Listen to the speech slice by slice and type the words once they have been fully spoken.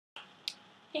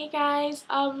Hey guys,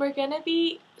 we're gonna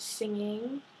be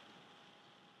singing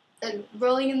And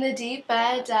Rolling in the Deep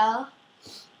by Adele.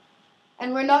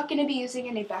 And we're not going to be using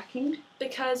any backing,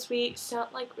 because we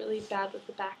sound like really bad with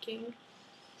the backing.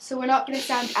 so we're not going to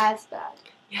sound as bad.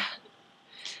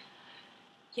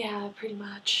 Yeah, pretty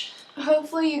much.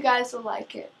 Hopefully you guys will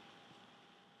like it.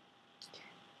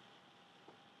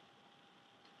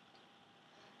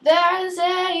 There's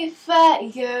a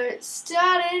fire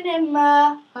starting in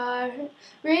my heart,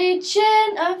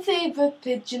 reaching a fever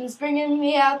pitch and it's bringing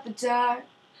me out the dark.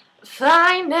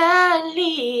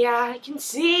 Finally, I can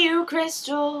see you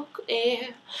crystal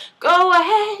clear. Go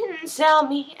ahead and sell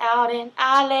me out and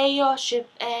I'll lay your ship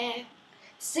bare.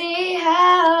 See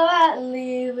how I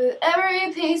leave with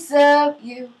every piece of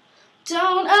you.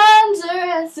 Don't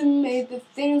underestimate the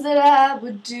things that I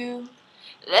would do.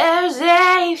 There's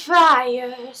a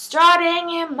fire starting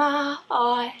in my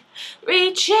heart,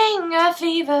 reaching a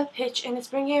fever pitch and it's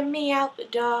bringing me out the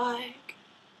dark.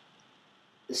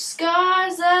 The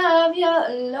scars of your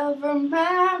love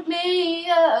remind me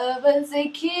of us. They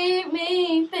keep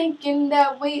me thinking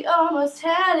that we almost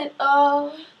had it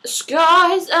all. The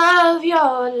scars of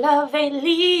your love, they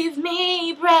leave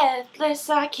me breathless.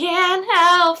 I can't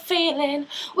help feeling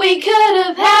we could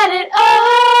have had it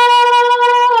all.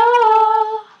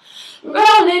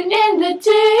 Rolling in the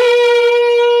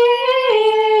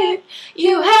deep,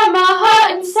 you had my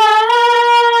heart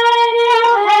inside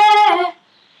your head,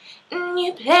 and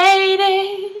you played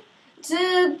it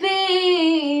To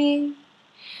be,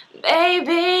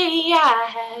 baby, I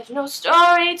have no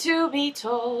story to be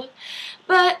told,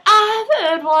 but I've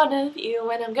heard one of you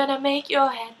and I'm gonna make your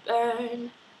head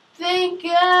burn. think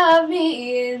of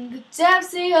me in the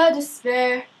depths of your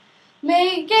despair,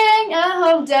 making a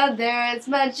home down there. It's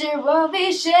much it won't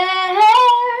be shared.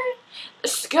 The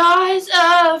scars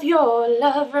of your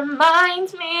love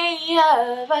remind me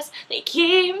of us. They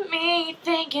keep me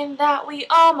thinking that we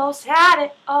almost had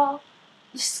it all.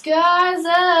 The scars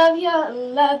of your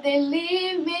love, they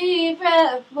leave me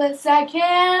breathless. I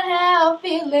can't help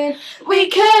feeling We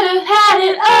could have had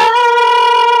it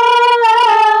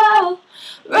all.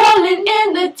 Rolling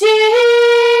in the deep,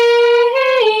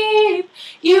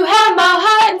 you had my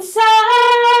heart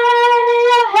inside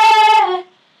your head,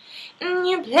 and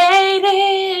you played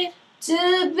it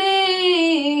to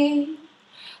be.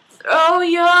 Throw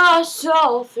your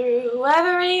soul through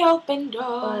every open door.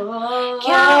 Oh,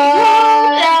 Count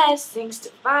your blessings to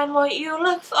find what you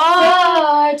look for.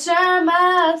 Turn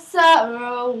my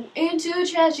sorrow into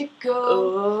tragic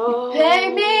gold. Oh. You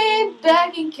pay me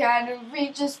back and kind of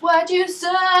reap just what you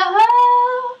sow.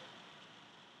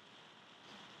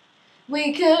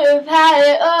 We could have had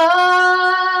it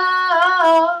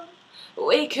all.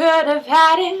 We could have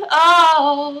had it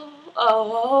all.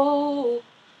 Oh.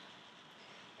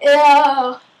 It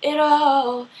all, it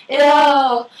all, it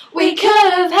all. We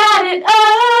could have had it all.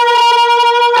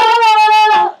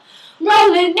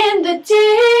 Rolling in the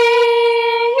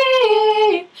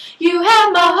deep, you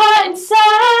had my heart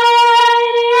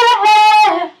inside your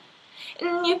head,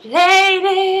 and you played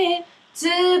it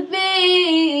to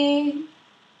be.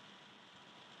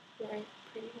 Right,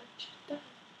 pretty much done.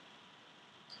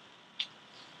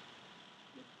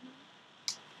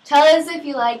 Tell us if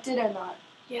you liked it or not.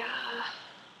 Yeah,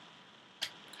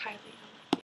 highly.